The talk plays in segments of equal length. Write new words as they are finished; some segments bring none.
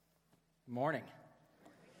Morning.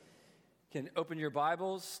 You can open your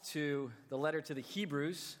Bibles to the letter to the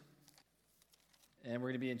Hebrews, and we're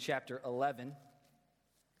going to be in chapter 11.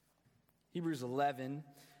 Hebrews 11.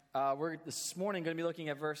 We're this morning going to be looking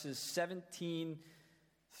at verses 17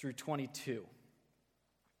 through 22.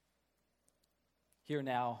 Hear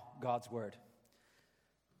now God's word.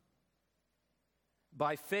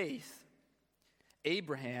 By faith,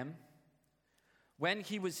 Abraham, when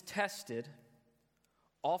he was tested,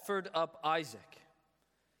 offered up Isaac,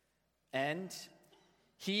 and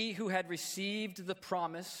he who had received the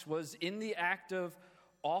promise was in the act of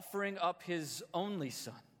offering up his only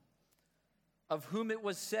son, of whom it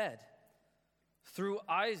was said, "Through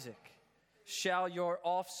Isaac shall your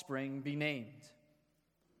offspring be named."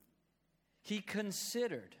 He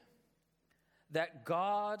considered that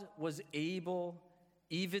God was able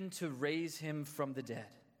even to raise him from the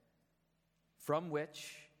dead, from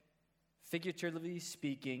which, figuratively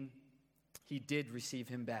speaking, he did receive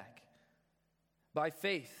him back. By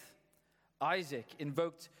faith, Isaac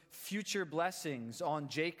invoked future blessings on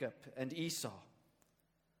Jacob and Esau.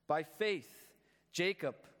 By faith,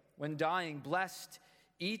 Jacob, when dying, blessed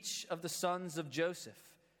each of the sons of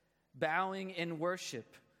Joseph, bowing in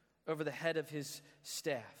worship over the head of his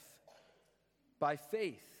staff. By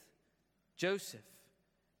faith, Joseph,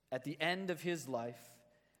 at the end of his life,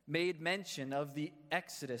 made mention of the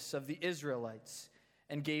exodus of the Israelites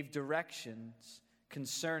and gave directions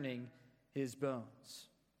concerning his bones.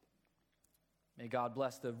 May God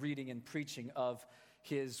bless the reading and preaching of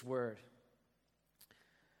his word.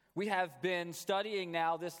 We have been studying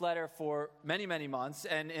now this letter for many, many months,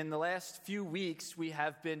 and in the last few weeks, we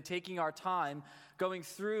have been taking our time going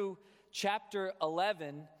through chapter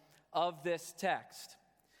 11 of this text.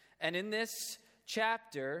 And in this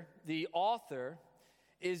chapter, the author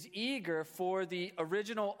is eager for the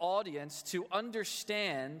original audience to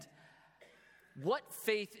understand what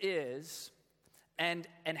faith is and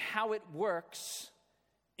how it works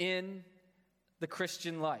in the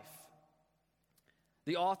Christian life.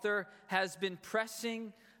 The author has been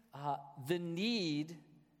pressing the need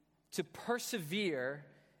to persevere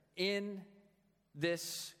in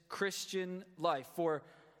this Christian life. For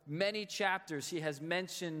many chapters, he has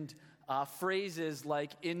mentioned phrases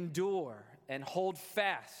like endure and hold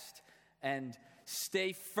fast and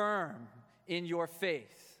stay firm in your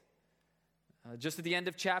faith. Just at the end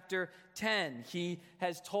of chapter 10, he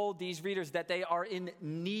has told these readers that they are in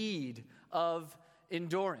need of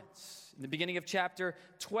endurance. In the beginning of chapter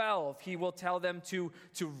 12, he will tell them to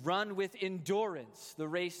run with endurance the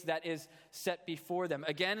race that is set before them.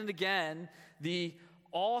 Again and again, the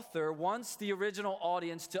author wants the original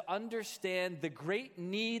audience to understand the great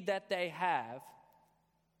need that they have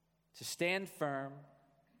to stand firm,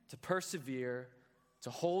 to persevere, to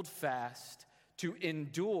hold fast, to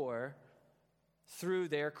endure through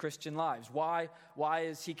their Christian lives. Why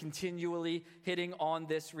is he continually hitting on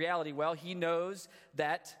this reality? Well, he knows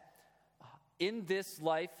that in this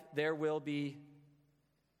life there will be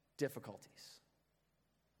difficulties.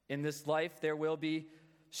 In this life there will be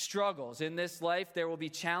struggles. In this life there will be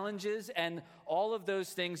challenges, and all of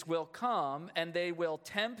those things will come, and they will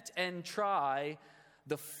tempt and try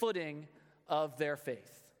the footing of their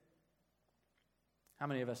faith. How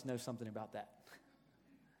many of us know something about that?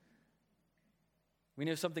 We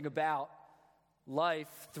know something about life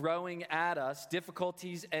throwing at us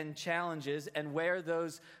difficulties and challenges, and where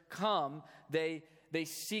those come, they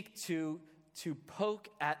seek to poke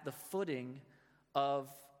at the footing of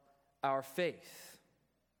our faith.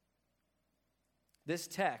 This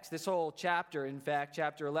text, this whole chapter, in fact,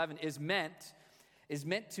 chapter 11, is meant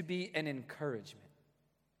to be an encouragement.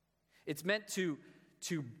 It's meant to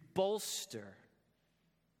bolster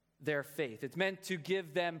their faith. It's meant to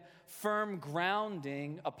give them firm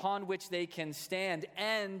grounding upon which they can stand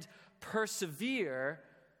and persevere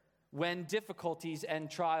when difficulties and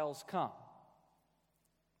trials come.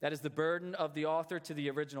 That is the burden of the author to the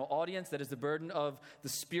original audience. That is the burden of the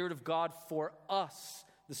Spirit of God for us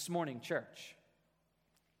this morning, church.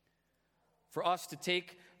 For us to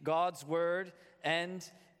take God's word and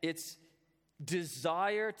its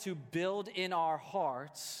desire to build in our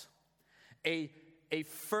hearts a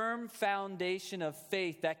firm foundation of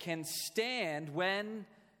faith that can stand when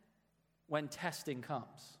testing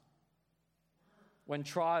comes, when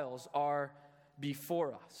trials are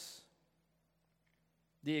before us.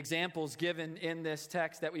 The examples given in this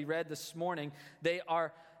text that we read this morning, they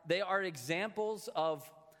are examples of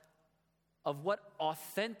what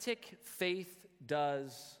authentic faith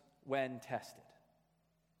does when tested.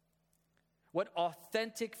 What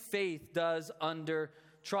authentic faith does under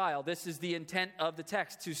trial. This is the intent of the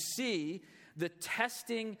text, to see the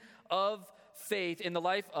testing of faith in the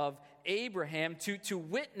life of Abraham to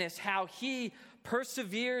witness how he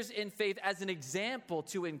perseveres in faith as an example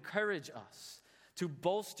to encourage us, to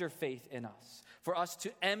bolster faith in us, for us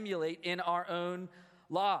to emulate in our own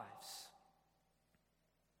lives.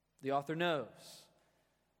 The author knows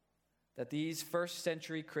that these first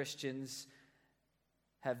century Christians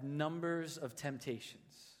have numbers of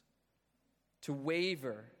temptations to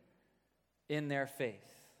waver in their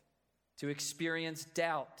faith, to experience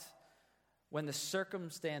doubt when the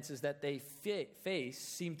circumstances that they face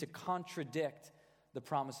seem to contradict the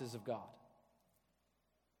promises of God.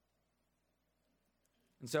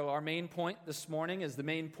 And so our main point this morning is the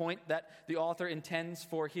main point that the author intends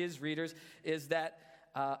for his readers is that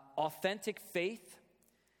authentic faith,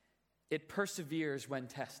 it perseveres when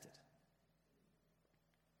tested.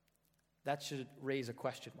 That should raise a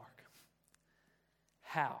question mark.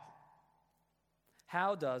 How?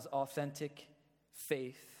 How does authentic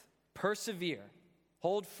faith persevere,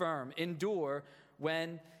 hold firm, endure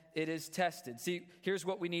when it is tested? See, here's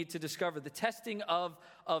what we need to discover. The testing of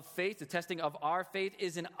faith, the testing of our faith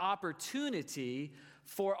is an opportunity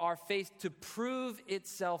for our faith to prove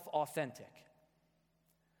itself authentic.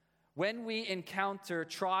 When we encounter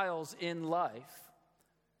trials in life,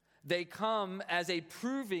 they come as a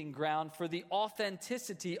proving ground for the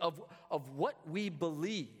authenticity of what we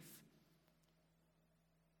believe.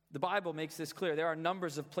 The Bible makes this clear. There are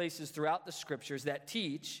numbers of places throughout the Scriptures that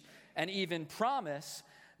teach and even promise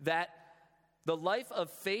that the life of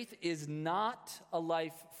faith is not a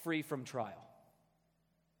life free from trial.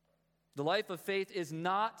 The life of faith is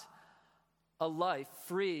not a life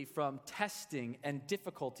free from testing and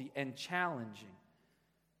difficulty and challenging.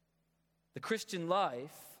 The Christian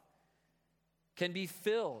life can be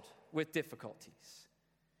filled with difficulties.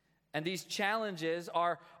 And these challenges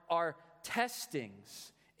are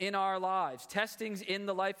testings in our lives, testings in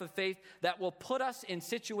the life of faith that will put us in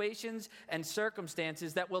situations and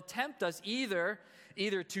circumstances that will tempt us either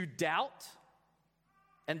to doubt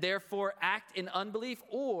and therefore act in unbelief,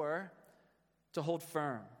 or to hold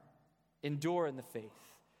firm, endure in the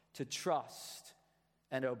faith, to trust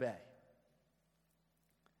and obey.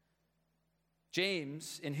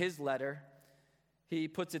 James, in his letter, he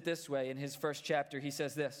puts it this way in his first chapter. He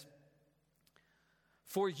says this: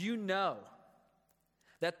 "For you know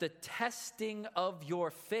that the testing of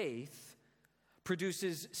your faith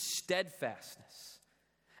produces steadfastness.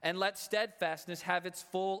 And let steadfastness have its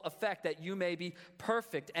full effect, that you may be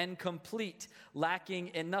perfect and complete, lacking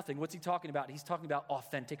in nothing." What's he talking about? He's talking about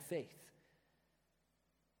authentic faith.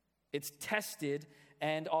 It's tested,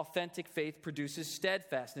 and authentic faith produces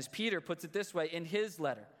steadfastness. Peter puts it this way in his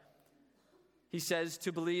letter. He says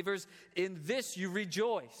to believers, "In this you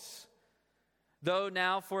rejoice, though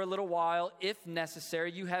now for a little while, if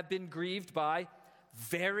necessary, you have been grieved by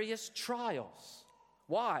various trials."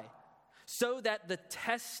 Why? "So that the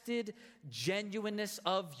tested genuineness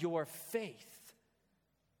of your faith,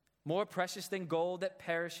 more precious than gold that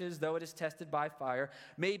perishes though it is tested by fire,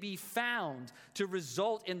 may be found to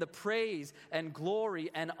result in the praise and glory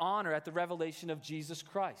and honor at the revelation of Jesus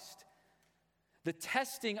Christ." The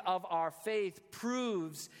testing of our faith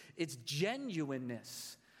proves its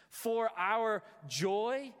genuineness for our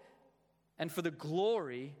joy and for the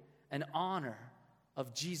glory and honor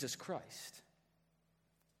of Jesus Christ.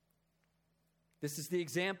 This is the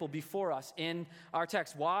example before us in our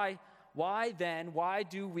text. Why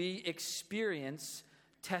do we experience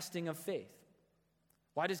testing of faith?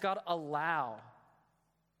 Why does God allow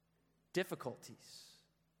difficulties,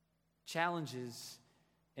 challenges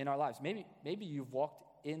in our lives? Maybe you've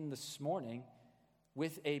walked in this morning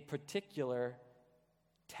with a particular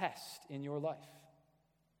test in your life.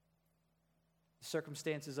 The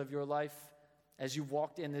circumstances of your life as you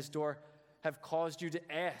walked in this door have caused you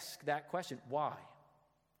to ask that question: why?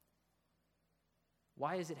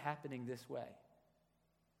 Why is it happening this way?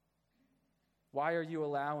 Why are you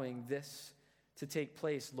allowing this to take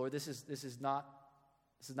place? Lord, this is not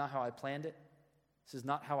how I planned it. This is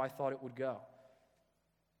not how I thought it would go.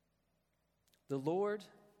 The Lord,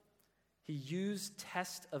 He used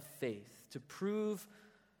test of faith to prove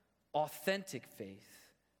authentic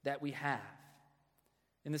faith that we have.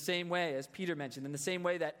 In the same way, as Peter mentioned, in the same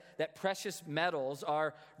way that precious metals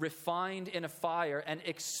are refined in a fire and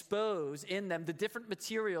expose in them the different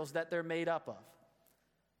materials that they're made up of.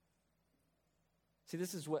 See,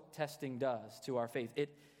 this is what testing does to our faith.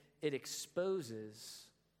 It exposes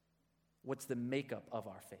what's the makeup of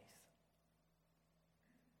our faith.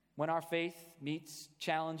 when our faith meets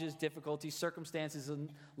challenges, difficulties, circumstances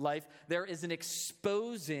in life, there is an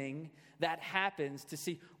exposing that happens to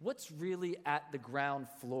see what's really at the ground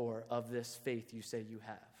floor of this faith you say you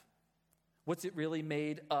have. What's it really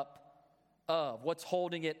made up of? What's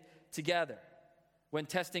holding it together? When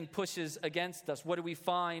testing pushes against us, what do we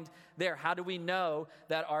find there? How do we know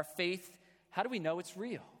that our faith, how do we know it's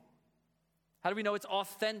real? How do we know it's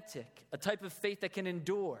authentic, a type of faith that can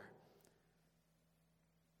endure?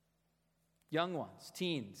 Young ones,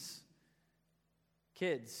 teens,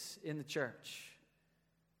 kids in the church,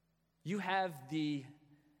 you have the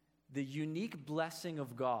unique blessing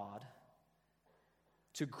of God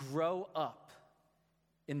to grow up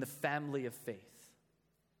in the family of faith.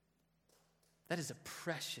 That is a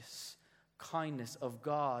precious kindness of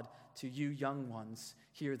God to you young ones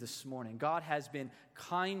here this morning. God has been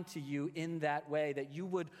kind to you in that way, that you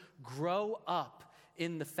would grow up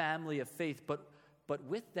in the family of faith. But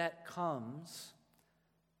with that comes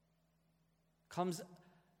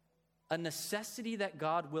a necessity that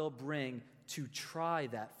God will bring to try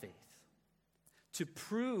that faith, to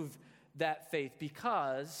prove that faith,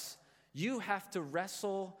 because you have to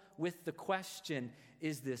wrestle with the question,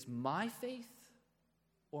 is this my faith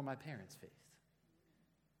or my parents' faith?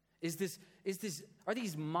 Are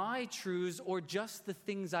these my truths or just the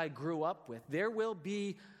things I grew up with? There will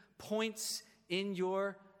be points in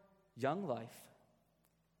your young life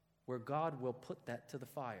where God will put that to the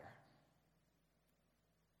fire.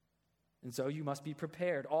 And so you must be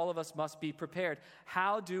prepared. All of us must be prepared.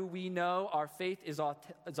 How do we know our faith is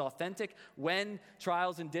authentic when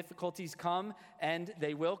trials and difficulties come? And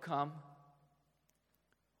they will come.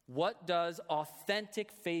 What does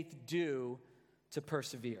authentic faith do to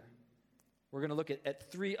persevere? We're going to look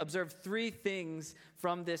at observe three things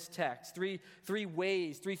from this text, three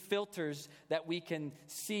ways, three filters that we can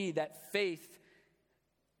see that faith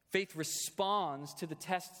responds to the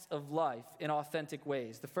tests of life in authentic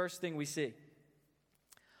ways. The first thing we see,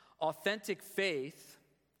 authentic faith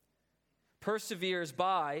perseveres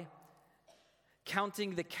by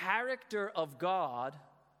counting the character of God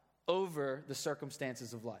over the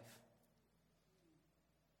circumstances of life.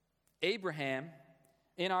 Abraham,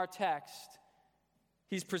 in our text,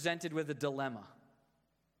 he's presented with a dilemma.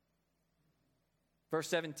 Verse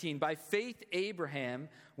 17, by faith Abraham,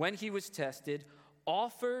 when he was tested,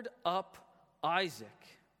 offered up Isaac.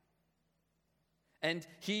 And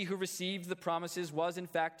he who received the promises was, in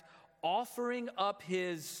fact, offering up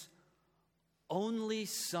his only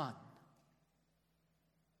son.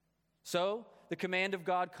 So the command of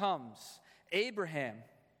God comes. Abraham,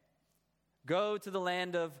 go to the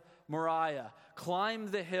land of Moriah,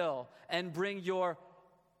 climb the hill, and bring your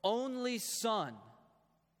only son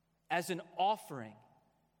as an offering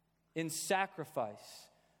in sacrifice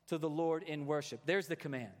to the Lord in worship. There's the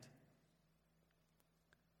command.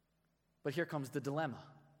 But here comes the dilemma.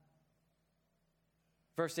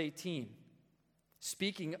 Verse 18,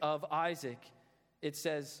 speaking of Isaac, it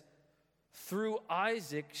says, through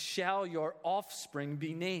Isaac shall your offspring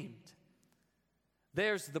be named.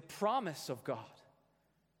 There's the promise of God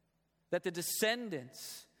that the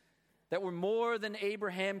descendants that were more than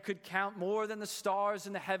Abraham could count, more than the stars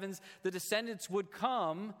in the heavens, the descendants would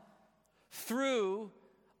come through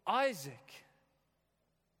Isaac,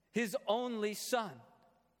 his only son.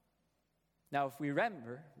 Now, if we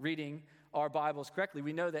remember reading our Bibles correctly,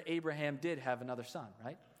 we know that Abraham did have another son,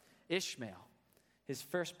 right? Ishmael, his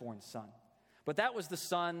firstborn son. But that was the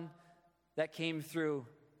son that came through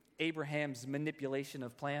Abraham's manipulation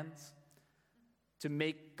of plans to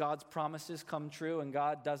make God's promises come true, and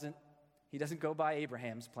God doesn't go by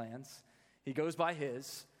Abraham's plans. He goes by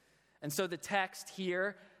his. And so the text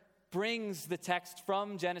here brings the text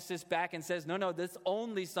from Genesis back and says, no, this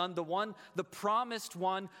only son, the promised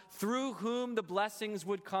one, through whom the blessings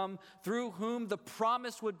would come, through whom the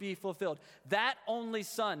promise would be fulfilled. That only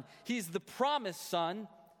son, he's the promised son,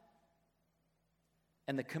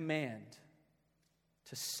 and the command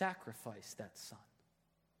to sacrifice that son.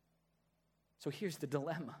 So here's the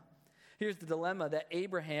dilemma. Here's the dilemma that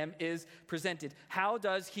Abraham is presented. How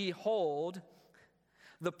does he hold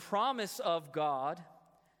the promise of God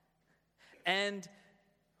and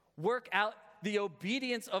work out the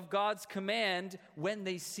obedience of God's command when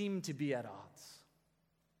they seem to be at odds?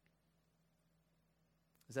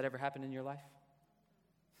 Has that ever happened in your life?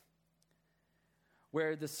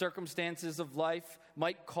 Where the circumstances of life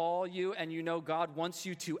might call you and you know God wants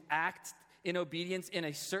you to act in obedience in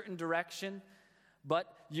a certain direction,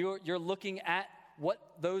 but you're looking at what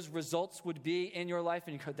those results would be in your life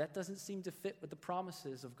and you go, that doesn't seem to fit with the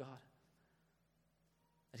promises of God.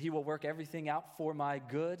 That he will work everything out for my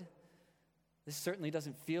good. This certainly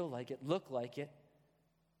doesn't feel like it, look like it.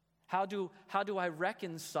 How do I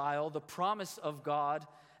reconcile the promise of God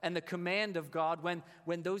and the command of God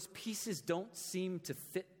when those pieces don't seem to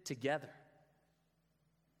fit together?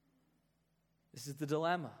 This is the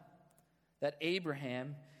dilemma that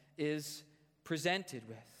Abraham is presented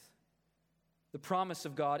with. The promise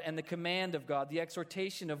of God and the command of God, the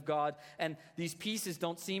exhortation of God, and these pieces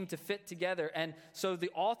don't seem to fit together. And so the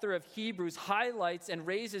author of Hebrews highlights and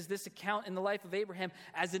raises this account in the life of Abraham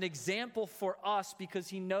as an example for us because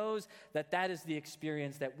he knows that that is the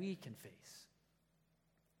experience that we can face.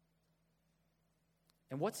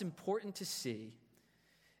 And what's important to see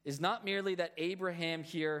is not merely that Abraham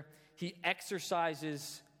here, he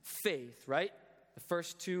exercises faith, right? The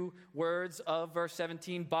first two words of verse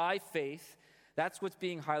 17, by faith. That's what's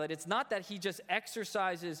being highlighted. It's not that he just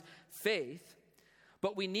exercises faith,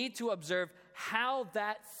 but we need to observe how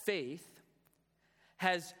that faith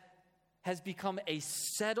has become a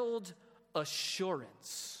settled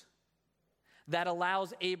assurance that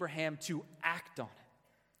allows Abraham to act on it.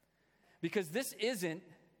 Because this isn't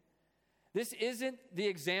the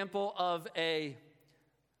example of a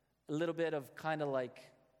little bit of kind of like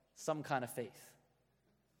some kind of faith.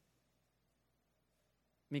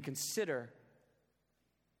 I mean, consider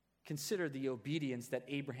the obedience that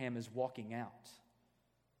Abraham is walking out.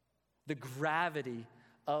 The gravity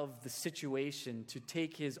of the situation to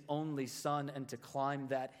take his only son and to climb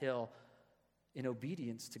that hill in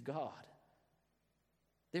obedience to God.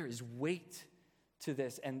 There is weight to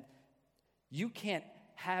this, and you can't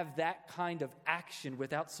have that kind of action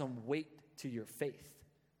without some weight to your faith.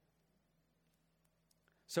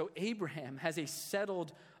 So Abraham has a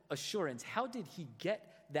settled assurance. How did he get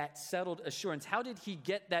that settled assurance? How did he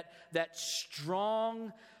get that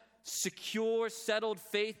strong, secure, settled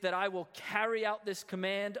faith that I will carry out this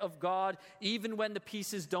command of God even when the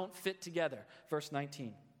pieces don't fit together? Verse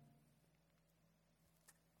 19.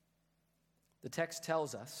 The text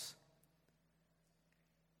tells us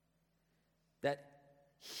that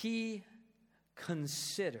he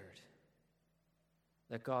considered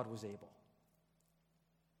that God was able.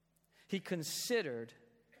 He considered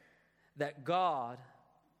that God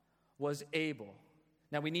was able.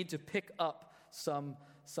 Now we need to pick up some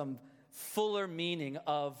fuller meaning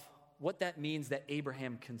of what that means that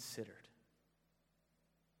Abraham considered.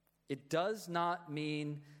 It does not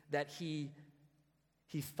mean that he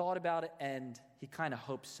thought about it and he kind of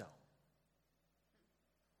hoped so.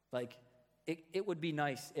 Like, it would be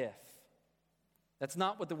nice if. That's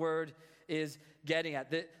not what the word is getting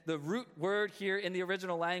at. The root word here in the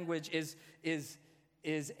original language is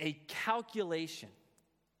a calculation.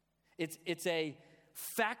 It's a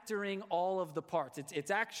factoring all of the parts.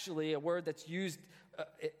 It's actually a word that's used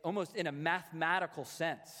almost in a mathematical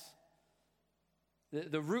sense.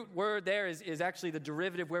 The root word there is actually the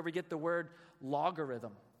derivative where we get the word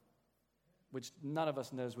logarithm, which none of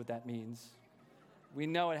us knows what that means. We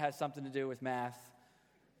know it has something to do with math.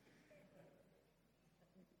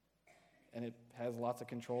 And it has lots of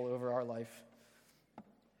control over our life.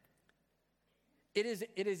 It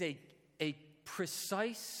is a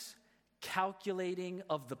precise calculating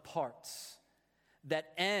of the parts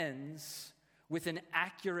that ends with an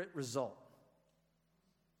accurate result.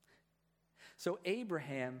 So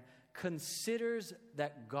Abraham considers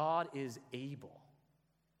that God is able.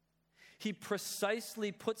 He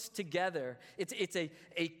precisely puts together, it's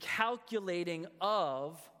a calculating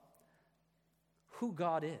of who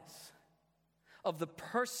God is, of the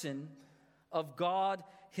person of God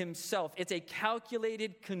himself. It's a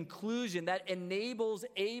calculated conclusion that enables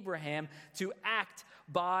Abraham to act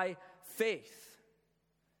by faith.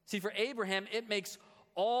 See, for Abraham, it makes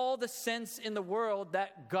all the sense in the world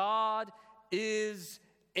that God is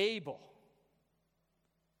able.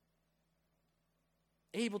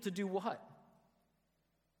 Able to do what?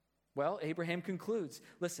 Well, Abraham concludes,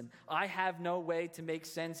 listen, I have no way to make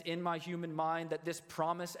sense in my human mind that this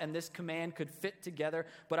promise and this command could fit together,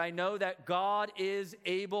 but I know that God is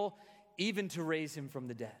able even to raise him from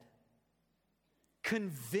the dead.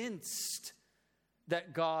 Convinced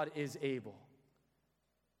that God is able.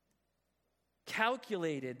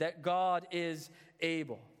 Calculated that God is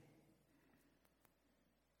able.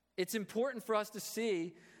 It's important for us to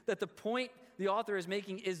see that the point the author is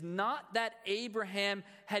making is not that Abraham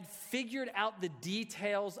had figured out the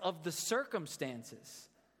details of the circumstances.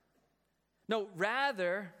 No,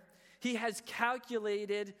 rather, he has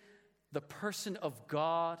calculated the person of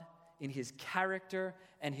God in his character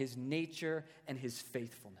and his nature and his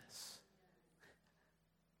faithfulness.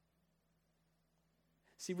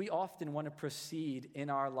 See, we often want to proceed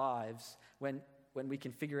in our lives when we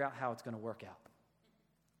can figure out how it's going to work out.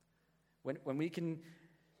 When we can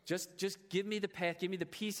just give me the path, give me the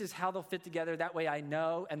pieces, how they'll fit together. That way I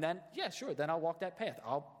know. And then, yeah, sure, then I'll walk that path.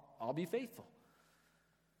 I'll be faithful.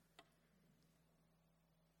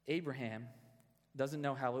 Abraham doesn't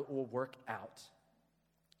know how it will work out.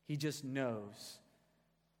 He just knows,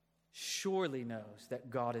 surely knows, that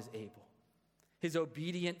God is able. His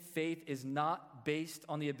obedient faith is not based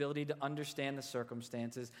on the ability to understand the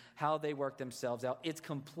circumstances, how they work themselves out. It's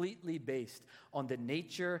completely based on the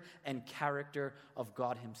nature and character of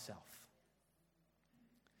God himself.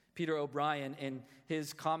 Peter O'Brien, in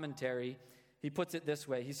his commentary, he puts it this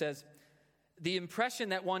way. He says, the impression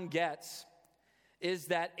that one gets is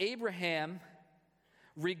that Abraham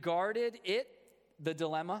regarded it, the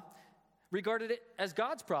dilemma, regarded it as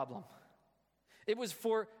God's problem. It was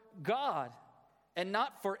for God and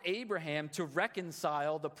not for Abraham to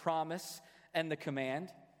reconcile the promise and the command.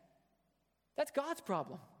 That's God's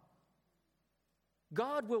problem.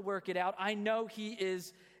 God will work it out. I know he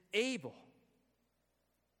is able.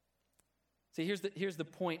 See, here's the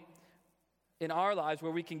point in our lives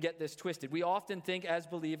where we can get this twisted. We often think as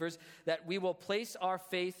believers that we will place our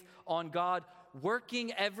faith on God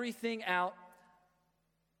working everything out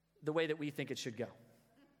the way that we think it should go.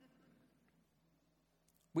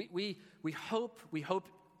 We hope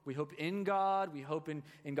in God, we hope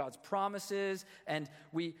in God's promises, and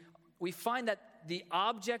we find that the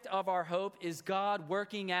object of our hope is God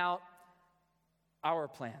working out our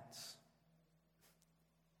plans.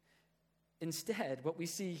 Instead, what we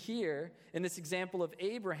see here in this example of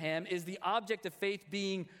Abraham is the object of faith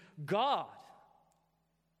being God.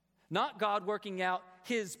 Not God working out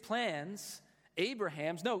his plans,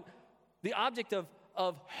 Abraham's. No, the object of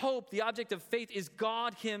hope, the object of faith is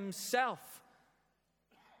God himself,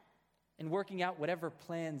 and working out whatever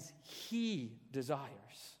plans he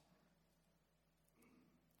desires.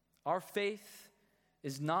 Our faith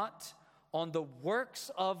is not on the works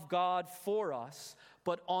of God for us,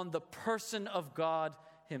 but on the person of God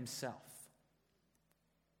himself.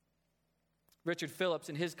 Richard Phillips,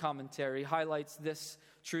 in his commentary, highlights this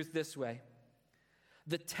truth this way.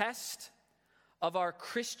 The test of our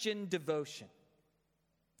Christian devotion,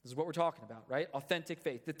 this is what we're talking about, right? Authentic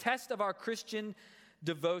faith. The test of our Christian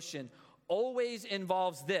devotion always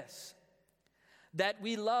involves this, that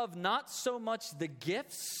we love not so much the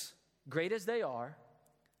gifts, great as they are,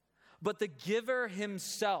 but the giver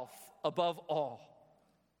himself above all.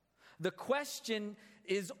 The question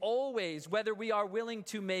is always whether we are willing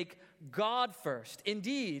to make God first.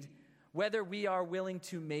 Indeed, whether we are willing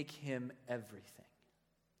to make him everything.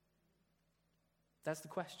 That's the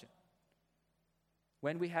question.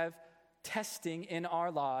 When we have testing in our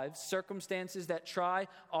lives, circumstances that try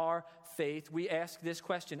our faith, we ask this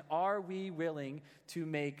question: are we willing to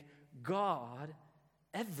make God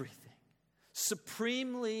everything?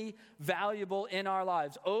 Supremely valuable in our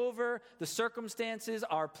lives over the circumstances,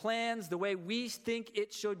 our plans, the way we think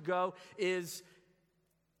it should go. Is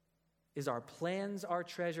our plans our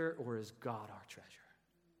treasure, or is God our treasure?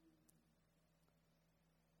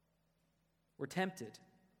 We're tempted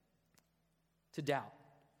to doubt.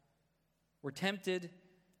 We're tempted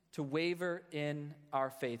to waver in our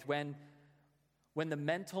faith when the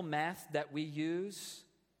mental math that we use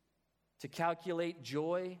to calculate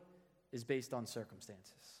joy is based on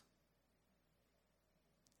circumstances.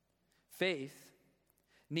 Faith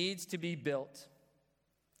needs to be built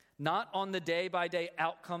not on the day-by-day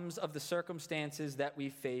outcomes of the circumstances that we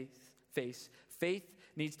face. Faith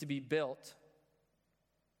needs to be built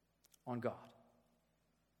on God.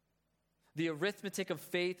 The arithmetic of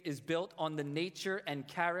faith is built on the nature and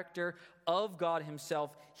character of God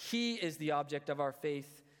himself. He is the object of our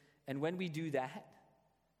faith. And when we do that,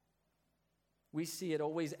 we see it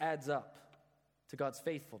always adds up to God's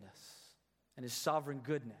faithfulness and his sovereign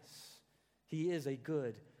goodness. He is a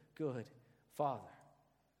good, good Father.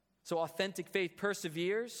 So authentic faith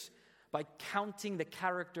perseveres by counting the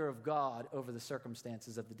character of God over the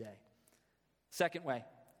circumstances of the day. Second way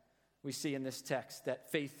we see in this text that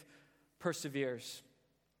faith perseveres.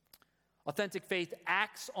 Authentic faith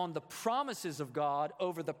acts on the promises of God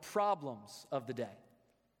over the problems of the day.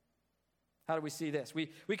 How do we see this?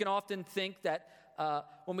 We can often think that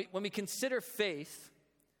when we consider faith,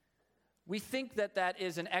 we think that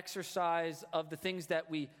is an exercise of the things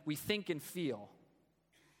that we think and feel.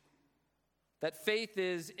 That faith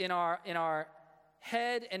is in our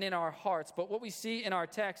head and in our hearts. But what we see in our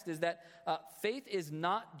text is that faith is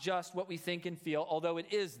not just what we think and feel, although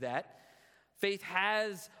it is that. Faith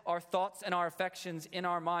has our thoughts and our affections in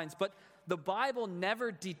our minds. But the Bible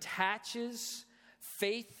never detaches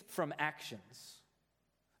faith from actions.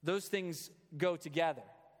 Those things go together.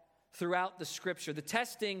 throughout the scripture. The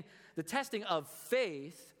testing of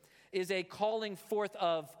faith is a calling forth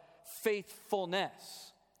of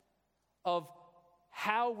faithfulness, of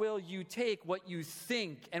how will you take what you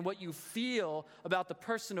think and what you feel about the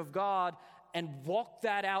person of God and walk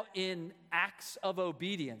that out in acts of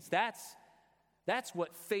obedience. That's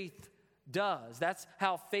what faith does. That's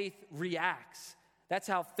how faith reacts. That's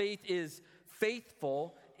how faith is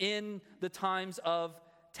faithful in the times of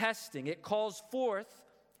testing. It calls forth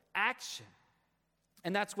action.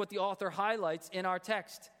 And that's what the author highlights in our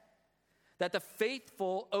text. That the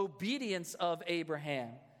faithful obedience of Abraham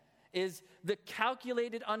is the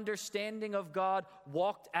calculated understanding of God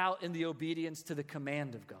walked out in the obedience to the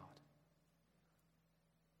command of God.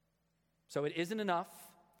 So it isn't enough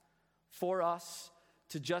for us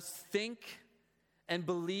to just think and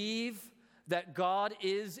believe that God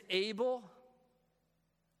is able.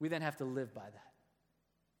 We then have to live by that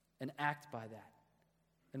and act by that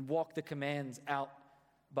and walk the commands out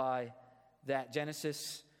by that.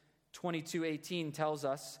 Genesis 22:18 tells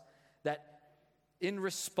us that in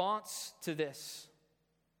response to this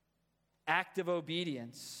act of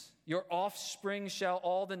obedience, your offspring shall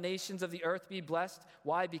all the nations of the earth be blessed.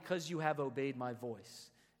 Why? Because you have obeyed my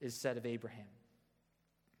voice, is said of Abraham.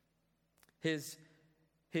 His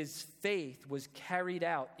faith was carried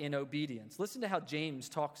out in obedience. Listen to how James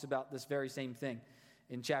talks about this very same thing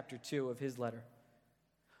in chapter 2 of his letter.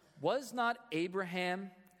 Was not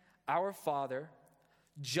Abraham, our father,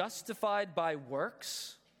 justified by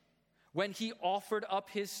works when he offered up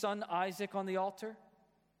his son Isaac on the altar?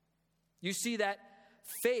 You see that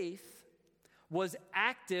faith was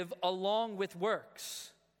active along with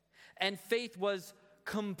works, and faith was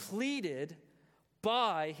completed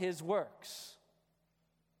by his works.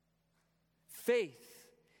 Faith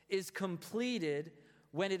is completed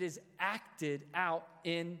when it is acted out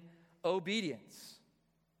in obedience.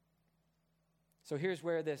 So here's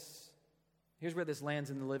where this lands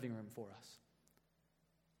in the living room for us.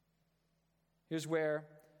 Here's where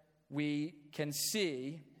we can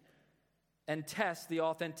see and test the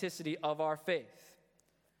authenticity of our faith.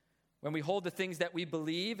 When we hold the things that we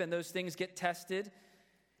believe and those things get tested,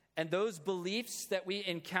 and those beliefs that we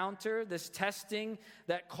encounter, this testing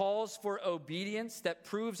that calls for obedience, that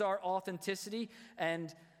proves our authenticity,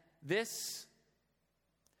 and this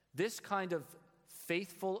kind of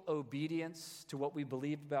faithful obedience to what we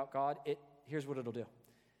believe about God, here's what it'll do.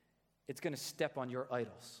 It's going to step on your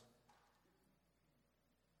idols.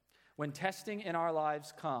 When testing in our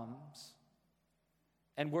lives comes,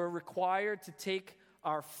 and we're required to take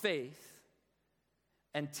our faith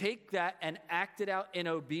and take that and act it out in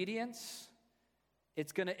obedience,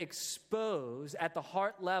 it's going to expose at the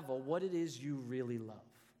heart level what it is you really love.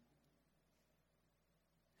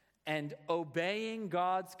 And obeying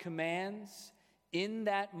God's commands in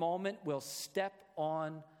that moment will step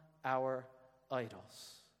on our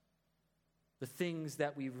idols. The things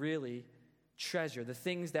that we really treasure, the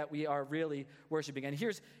things that we are really worshiping. And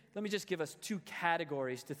let me just give us two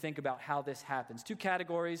categories to think about how this happens. Two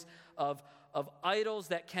categories of idols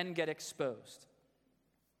that can get exposed.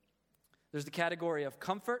 There's the category of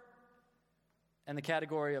comfort and the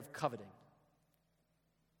category of coveting.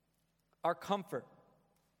 Our comfort.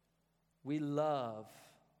 We love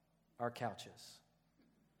our couches.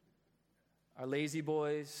 Our lazy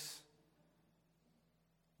boys.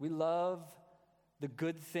 We love the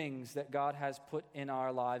good things that God has put in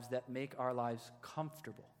our lives that make our lives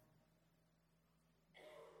comfortable.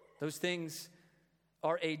 Those things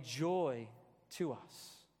are a joy to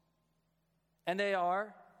us. And they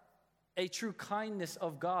are a true kindness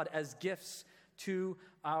of God as gifts to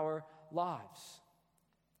our lives.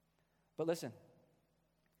 But listen,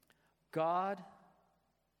 God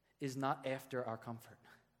is not after our comfort.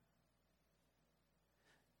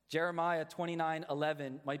 Jeremiah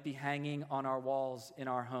 29:11 might be hanging on our walls in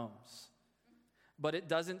our homes, but it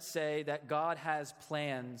doesn't say that God has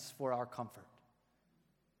plans for our comfort.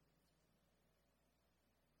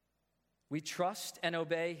 We trust and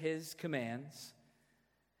obey his commands,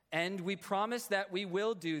 and we promise that we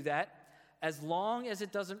will do that as long as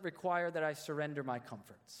it doesn't require that I surrender my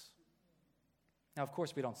comforts. Now, of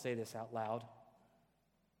course, we don't say this out loud.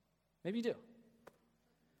 Maybe you do.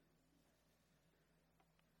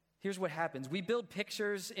 Here's what happens. We build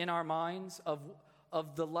pictures in our minds of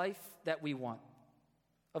the life that we want,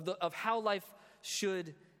 of how life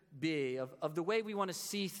should be, of the way we want to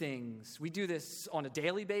see things. We do this on a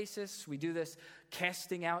daily basis. We do this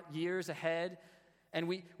casting out years ahead. And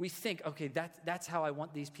we think, okay, that's how I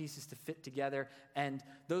want these pieces to fit together. And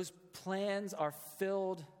those plans are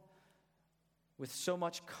filled with so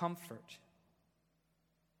much comfort.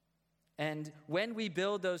 And when we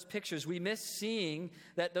build those pictures, we miss seeing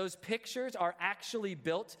that those pictures are actually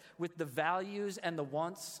built with the values and the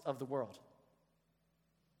wants of the world.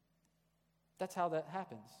 That's how that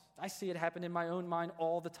happens. I see it happen in my own mind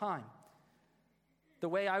all the time. The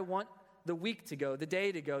way I want the week to go, the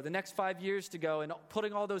day to go, the next 5 years to go, and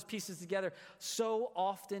putting all those pieces together, so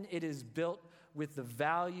often it is built with the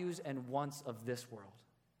values and wants of this world.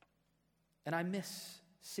 And I miss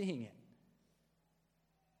seeing it.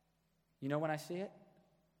 You know when I see it?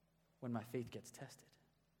 When my faith gets tested.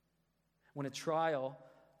 When a trial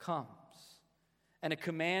comes and a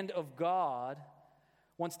command of God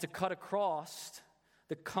wants to cut across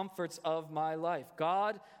the comforts of my life.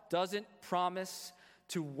 God doesn't promise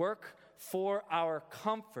to work for our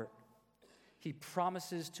comfort. He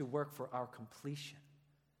promises to work for our completion.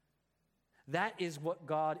 That is what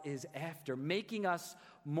God is after, making us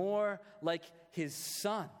more like his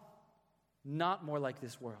Son, not more like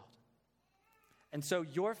this world. And so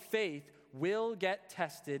your faith will get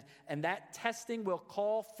tested, and that testing will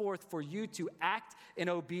call forth for you to act in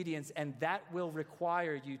obedience, and that will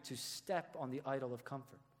require you to step on the idol of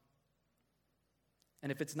comfort.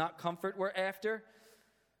 And if it's not comfort we're after,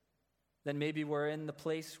 then maybe we're in the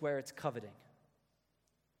place where it's coveting,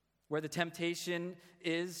 where the temptation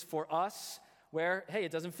is for us, where, hey,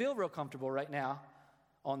 it doesn't feel real comfortable right now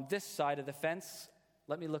on this side of the fence.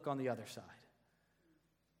 Let me look on the other side.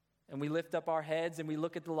 And we lift up our heads and we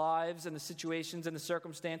look at the lives and the situations and the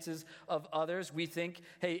circumstances of others. We think,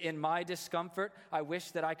 hey, in my discomfort, I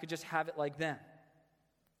wish that I could just have it like them.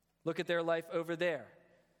 Look at their life over there.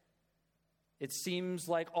 It seems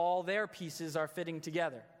like all their pieces are fitting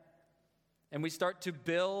together. And we start to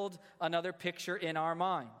build another picture in our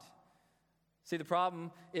mind. See, the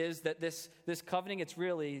problem is that this coveting, it's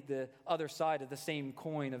really the other side of the same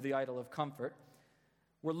coin of the idol of comfort.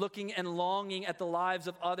 We're looking and longing at the lives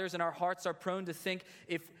of others, and our hearts are prone to think,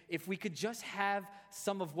 if we could just have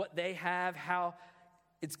some of what they have, how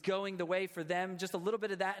it's going the way for them, just a little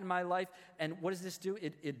bit of that in my life. And what does this do?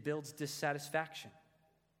 It builds dissatisfaction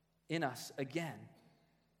in us again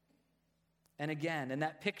and again. And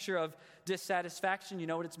that picture of dissatisfaction, you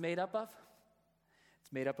know what it's made up of?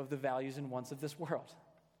 It's made up of the values and wants of this world.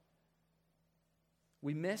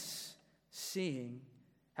 We miss seeing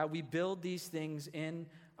how we build these things in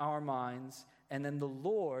our minds, and then the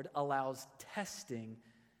Lord allows testing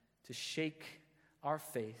to shake our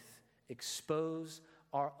faith, expose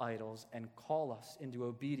our idols, and call us into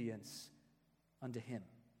obedience unto him.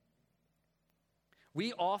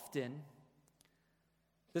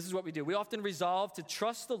 This is what we do. We often resolve to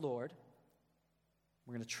trust the Lord.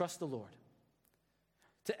 We're going to trust the Lord.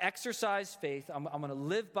 To exercise faith, I'm going to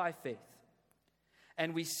live by faith.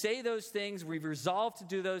 And we say those things, we resolve to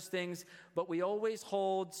do those things, but we always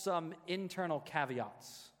hold some internal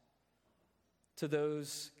caveats to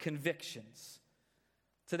those convictions,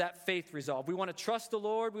 to that faith resolve. We want to trust the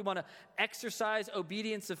Lord, we want to exercise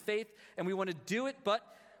obedience of faith, and we want to do it, but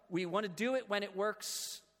we want to do it when it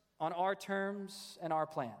works on our terms and our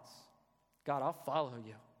plans. God, I'll follow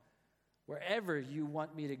you. Wherever you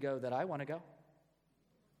want me to go, that I want to go.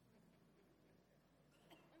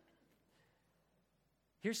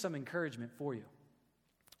 Here's some encouragement for you.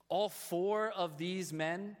 All four of these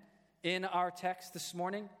men in our text this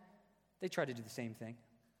morning, they try to do the same thing.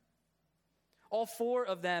 All four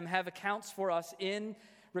of them have accounts for us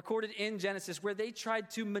recorded in Genesis where they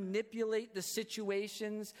tried to manipulate the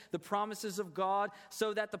situations, the promises of God,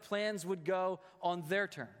 so that the plans would go on their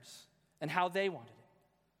terms and how they wanted it.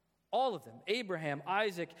 All of them, Abraham,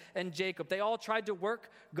 Isaac, and Jacob, they all tried to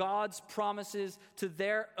work God's promises to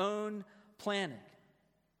their own planning.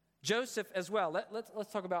 Joseph as well.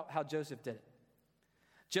 Let's talk about how Joseph did it.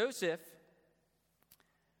 Joseph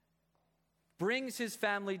brings his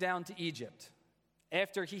family down to Egypt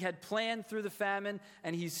after he had planned through the famine,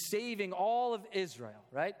 and he's saving all of Israel,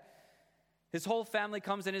 right? His whole family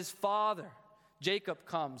comes, and his father, Jacob,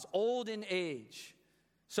 comes, old in age,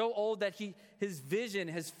 so old that his vision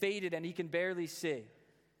has faded and he can barely see.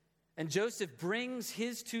 And Joseph brings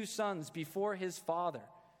his two sons before his father.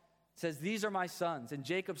 Says, these are my sons. And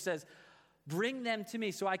Jacob says, bring them to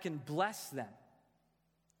me so I can bless them.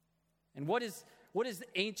 And what is the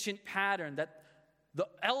ancient pattern? That the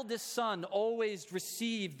eldest son always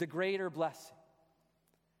received the greater blessing.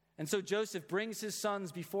 And so Joseph brings his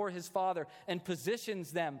sons before his father and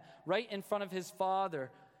positions them right in front of his father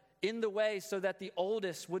in the way so that the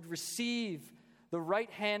oldest would receive the right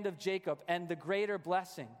hand of Jacob and the greater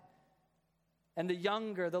blessing, and the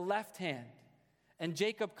younger, the left hand. And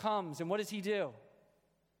Jacob comes, and what does he do?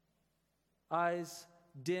 Eyes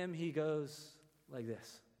dim, he goes like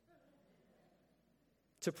this.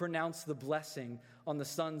 to pronounce the blessing on the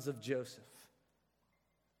sons of Joseph.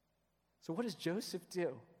 So what does Joseph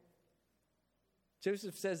do?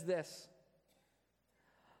 Joseph says this,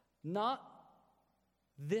 "Not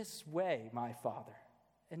this way, my father,"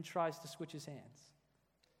 and tries to switch his hands.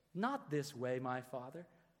 "Not this way, my father."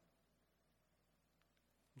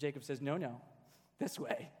 Jacob says, no, this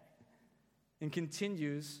way, and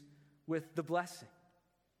continues with the blessing.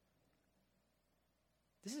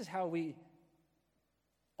 This is how we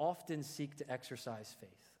often seek to exercise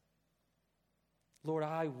faith. Lord,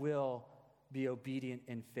 I will be obedient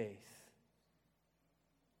in faith.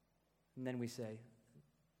 And then we say,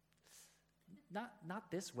 not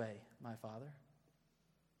this way, my Father.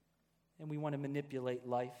 And we want to manipulate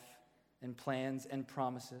life and plans and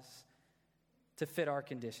promises to fit our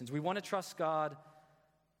conditions. We want to trust God,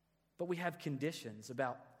 but we have conditions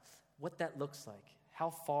about what that looks like, how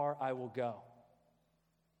far I will go.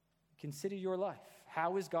 Consider your life.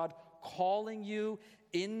 How is God calling you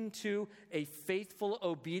into a faithful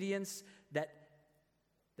obedience that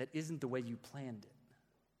isn't the way you planned it?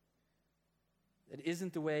 That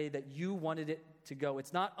isn't the way that you wanted it to go.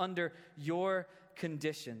 It's not under your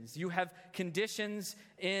conditions. You have conditions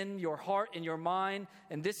in your heart, in your mind,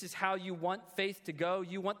 and this is how you want faith to go.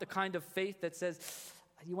 You want the kind of faith that says,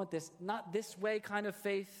 you want this, not this way kind of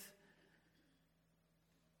faith,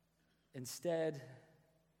 instead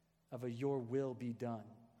of a your will be done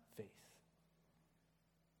faith.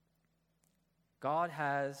 God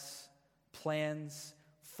has plans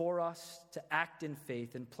for us to act in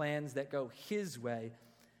faith and plans that go His way.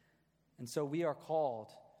 And so we are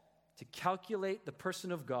called to calculate the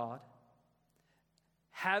person of God,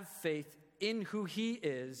 have faith in who He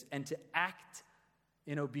is, and to act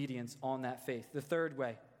in obedience on that faith. The third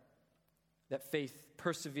way that faith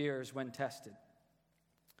perseveres when tested.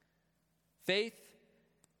 Faith,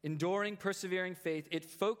 enduring, persevering faith, it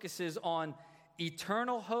focuses on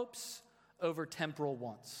eternal hopes over temporal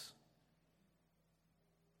wants.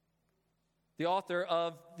 The author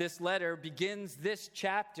of this letter begins this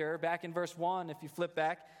chapter back in verse 1, if you flip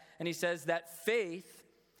back, and he says that faith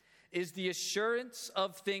is the assurance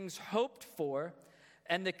of things hoped for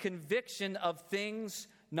and the conviction of things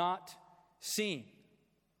not seen.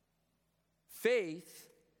 Faith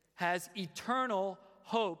has eternal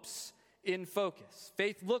hopes in focus.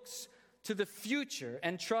 Faith looks to the future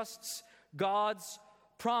and trusts God's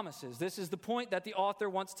promises. This is the point that the author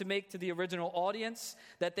wants to make to the original audience,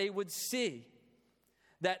 that they would see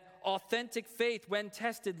that authentic faith, when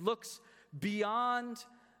tested, looks beyond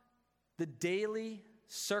the daily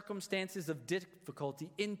circumstances of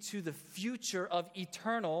difficulty into the future of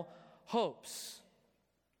eternal hopes.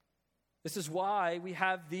 This is why we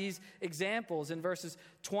have these examples in verses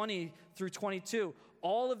 20 through 22.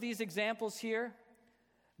 All of these examples here,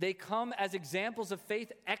 they come as examples of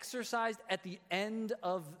faith exercised at the end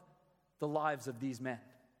of the lives of these men,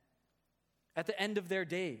 at the end of their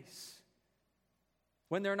days,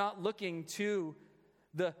 when they're not looking to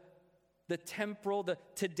the temporal, the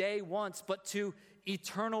today wants, but to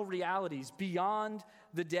eternal realities beyond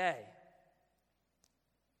the day.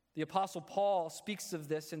 The Apostle Paul speaks of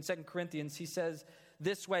this in 2 Corinthians. He says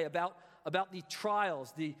this way about the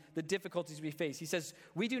trials, the difficulties we face. He says,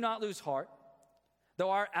 "We do not lose heart,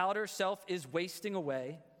 though our outer self is wasting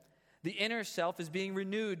away. The inner self is being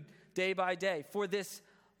renewed day by day. For this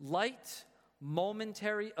light,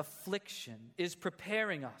 momentary affliction is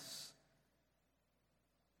preparing us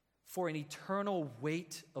for an eternal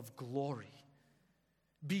weight of glory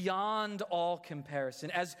beyond all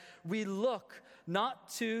comparison, as we look not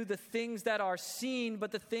to the things that are seen,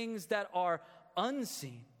 but the things that are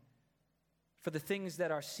unseen. For the things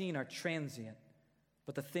that are seen are transient,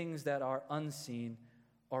 but the things that are unseen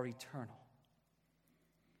are eternal."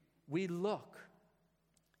 We look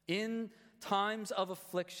in times of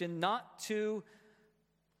affliction not to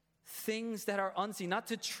things that are unseen, not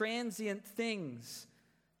to transient things,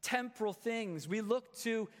 temporal things. We look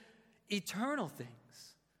to eternal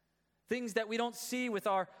things, things that we don't see with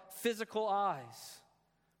our physical eyes,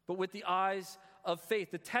 but with the eyes of faith.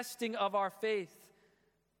 The testing of our faith,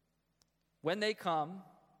 when they come,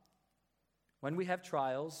 when we have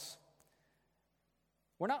trials,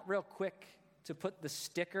 we're not real quick to put the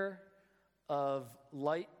sticker of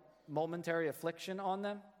light, momentary affliction on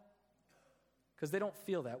them, because they don't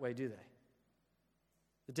feel that way, do they?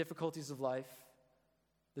 The difficulties of life,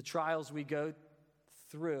 the trials we go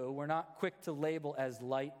through, we're not quick to label as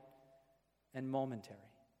light and momentary.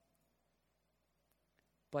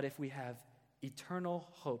 But if we have eternal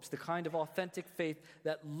hopes, the kind of authentic faith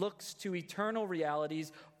that looks to eternal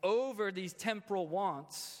realities over these temporal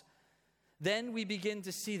wants, then we begin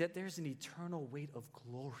to see that there's an eternal weight of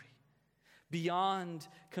glory beyond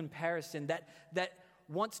comparison that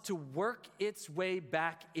wants to work its way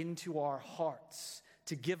back into our hearts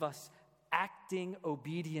to give us acting,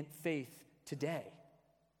 obedient faith today.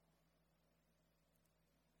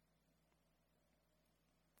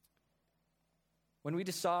 When we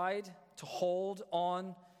decide to hold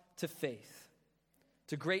on to faith,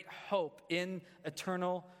 to great hope in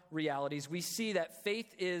eternal realities, we see that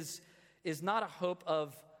faith is not a hope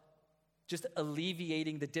of just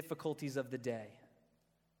alleviating the difficulties of the day.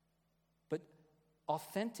 But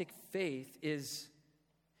authentic faith is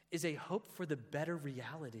a hope for the better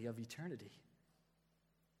reality of eternity.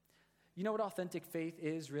 You know what authentic faith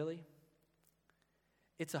is, really?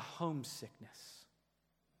 It's a homesickness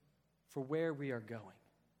for where we are going.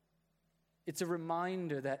 It's a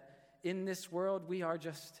reminder that in this world we are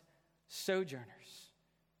just sojourners,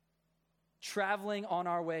 traveling on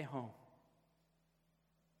our way home.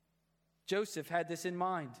 Joseph had this in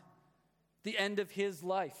mind, the end of his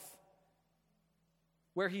life,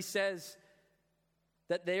 where he says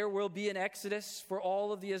that there will be an exodus for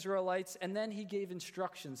all of the Israelites, and then he gave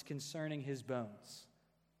instructions concerning his bones,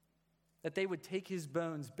 that they would take his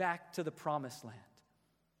bones back to the promised land,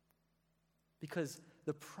 because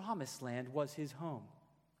the promised land was his home.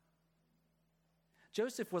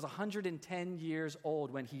 Joseph was 110 years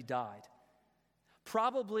old when he died,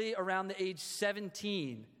 probably around the age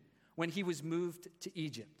 17 when he was moved to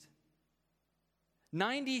Egypt.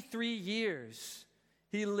 93 years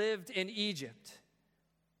he lived in Egypt,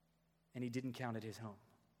 and he didn't count it his home.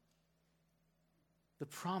 The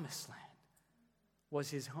promised land was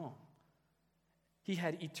his home. He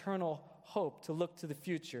had eternal hope to look to the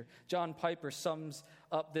future. John Piper sums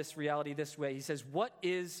up this reality this way. He says, "What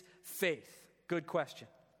is faith?" Good question.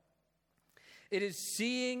 It is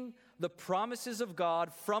seeing the promises of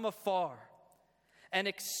God from afar and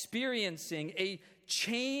experiencing a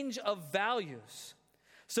change of values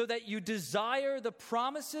so that you desire the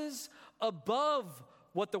promises above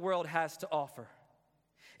what the world has to offer.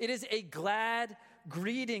 It is a glad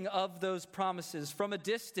greeting of those promises from a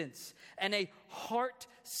distance and a heart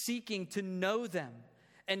seeking to know them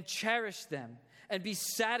and cherish them and be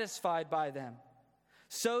satisfied by them,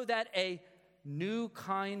 so that a new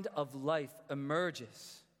kind of life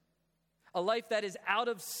emerges. A life that is out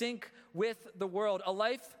of sync with the world. A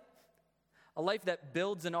life that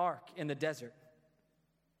builds an ark in the desert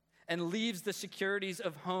and leaves the securities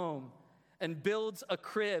of home and builds a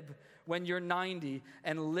crib when you're 90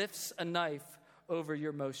 and lifts a knife over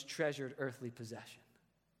your most treasured earthly possession.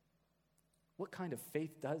 What kind of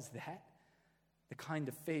faith does that? The kind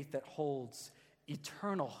of faith that holds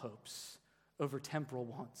eternal hopes over temporal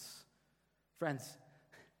wants. Friends,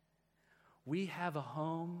 we have a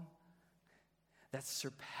home that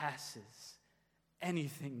surpasses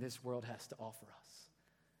anything this world has to offer us.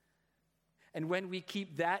 And when we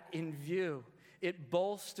keep that in view, it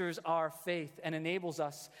bolsters our faith and enables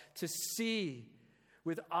us to see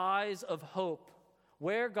with eyes of hope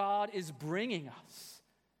where God is bringing us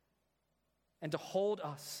and to hold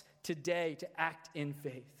us today to act in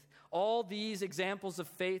faith. All these examples of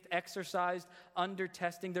faith exercised under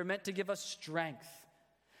testing, they're meant to give us strength,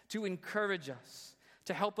 to encourage us,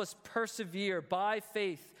 to help us persevere by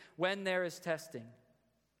faith when there is testing.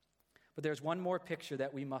 But there's one more picture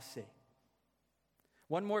that we must see.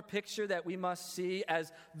 One more picture that we must see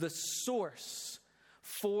as the source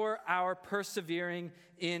for our persevering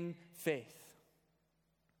in faith.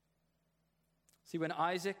 See, when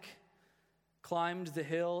Isaac climbed the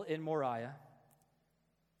hill in Moriah,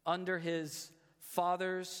 under his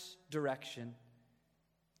father's direction,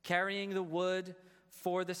 carrying the wood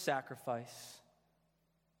for the sacrifice,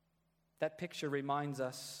 that picture reminds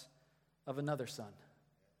us of another son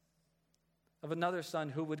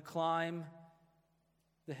who would climb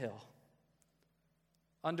the hill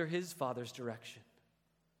under his father's direction.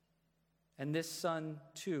 And this son,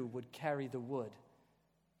 too, would carry the wood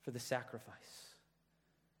for the sacrifice.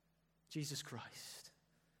 Jesus Christ,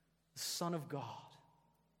 the Son of God,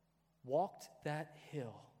 walked that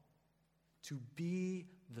hill to be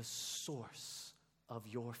the source of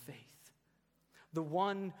your faith. The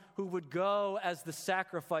one who would go as the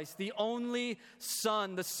sacrifice, the only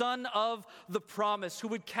son, the son of the promise, who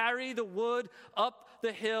would carry the wood up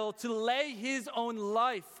the hill to lay his own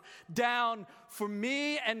life down for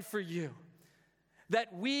me and for you,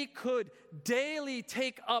 that we could daily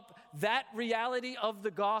take up that reality of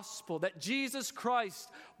the gospel, that Jesus Christ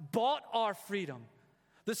bought our freedom,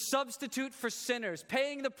 the substitute for sinners,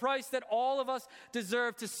 paying the price that all of us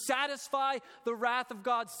deserve to satisfy the wrath of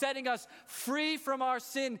God, setting us free from our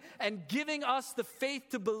sin and giving us the faith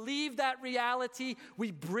to believe that reality.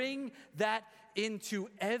 We bring that into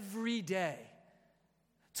every day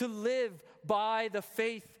to live by the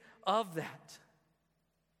faith of that.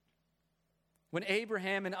 When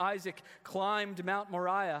Abraham and Isaac climbed Mount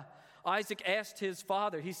Moriah, Isaac asked his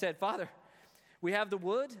father, he said, "Father, we have the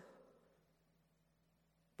wood,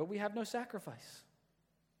 but we have no sacrifice."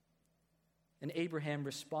 And Abraham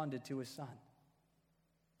responded to his son,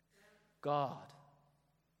 "God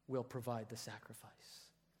will provide the sacrifice."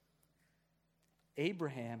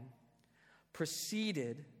 Abraham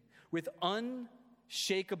proceeded with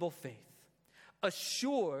unshakable faith,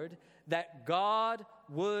 assured that God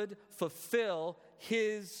would fulfill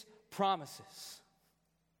his promises.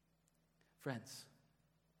 Friends,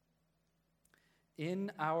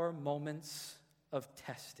 in our moments of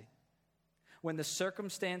testing, when the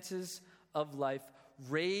circumstances of life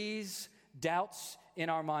raise doubts in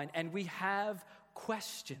our mind and we have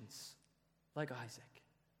questions like Isaac,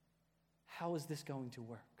 how is this going to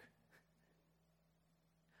work?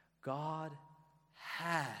 God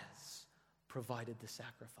has provided the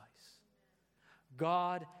sacrifice.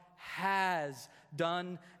 God has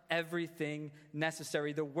done everything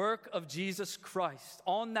necessary. The work of Jesus Christ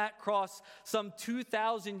on that cross some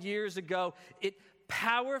 2,000 years ago, it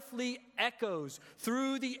powerfully echoes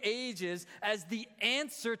through the ages as the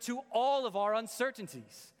answer to all of our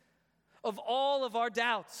uncertainties, of all of our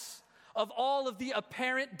doubts, of all of the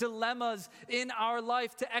apparent dilemmas in our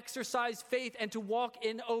life to exercise faith and to walk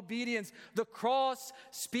in obedience. The cross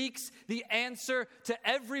speaks the answer to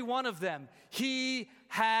every one of them. He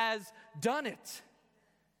has done it.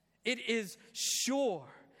 It is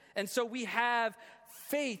sure. And so we have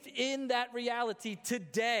faith in that reality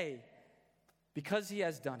today because he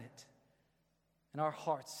has done it. And our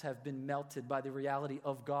hearts have been melted by the reality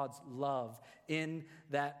of God's love in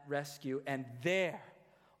that rescue. And there,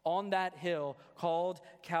 on that hill called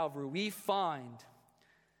Calvary, we find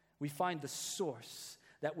the source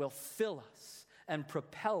that will fill us and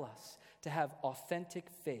propel us to have authentic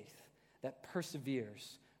faith that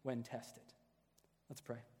perseveres when tested. Let's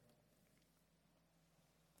pray.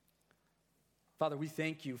 Father, we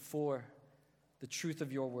thank you for the truth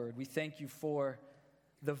of your word. We thank you for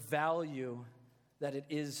the value that it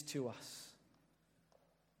is to us.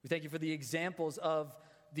 We thank you for the examples of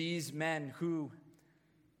these men who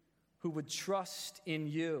would trust in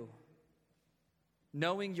you,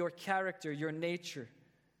 knowing your character, your nature,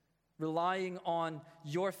 relying on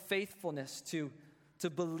your faithfulness to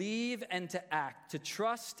believe and to act, to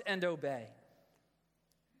trust and obey.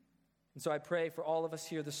 And so I pray for all of us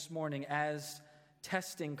here this morning as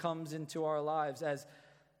testing comes into our lives, as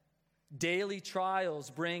daily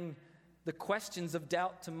trials bring the questions of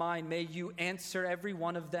doubt to mind, may you answer every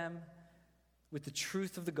one of them with the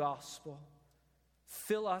truth of the gospel.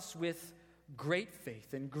 Fill us with great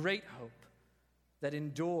faith and great hope that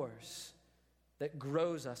endures, that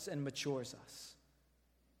grows us and matures us.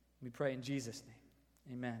 We pray in Jesus' name.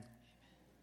 Amen.